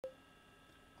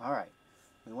Alright,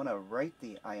 we want to write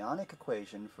the ionic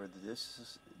equation for the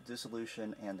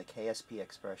dissolution and the KSP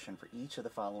expression for each of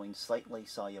the following slightly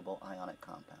soluble ionic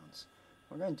compounds.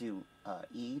 We're going to do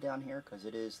E down here because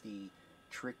it is the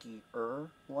trickier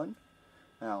one.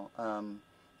 Now,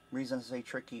 reason I say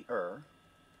trickier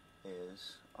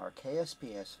is our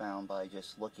KSP is found by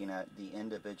just looking at the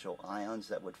individual ions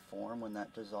that would form when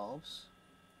that dissolves.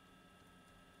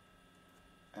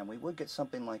 And we would get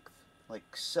something like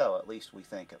so, at least we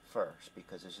think at first,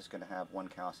 because it's just going to have one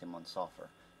calcium, one sulfur.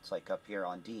 It's like up here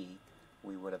on D,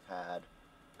 we would have had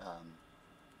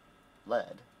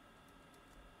lead,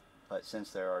 but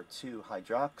since there are two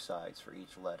hydroxides for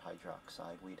each lead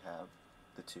hydroxide, we'd have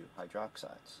the two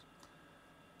hydroxides.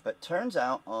 But turns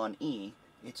out on E,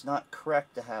 it's not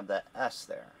correct to have that S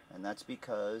there, and that's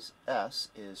because S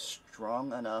is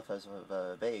strong enough as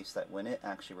a base that when it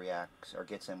actually reacts or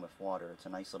gets in with water, it's a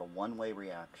nice little one-way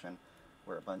reaction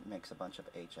where it makes a bunch of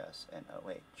HS and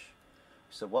OH.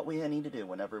 So what we need to do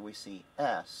whenever we see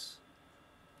S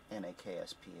in a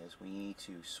KSP is we need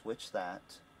to switch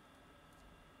that,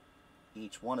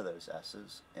 each one of those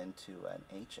S's, into an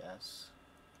HS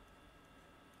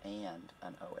and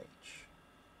an OH.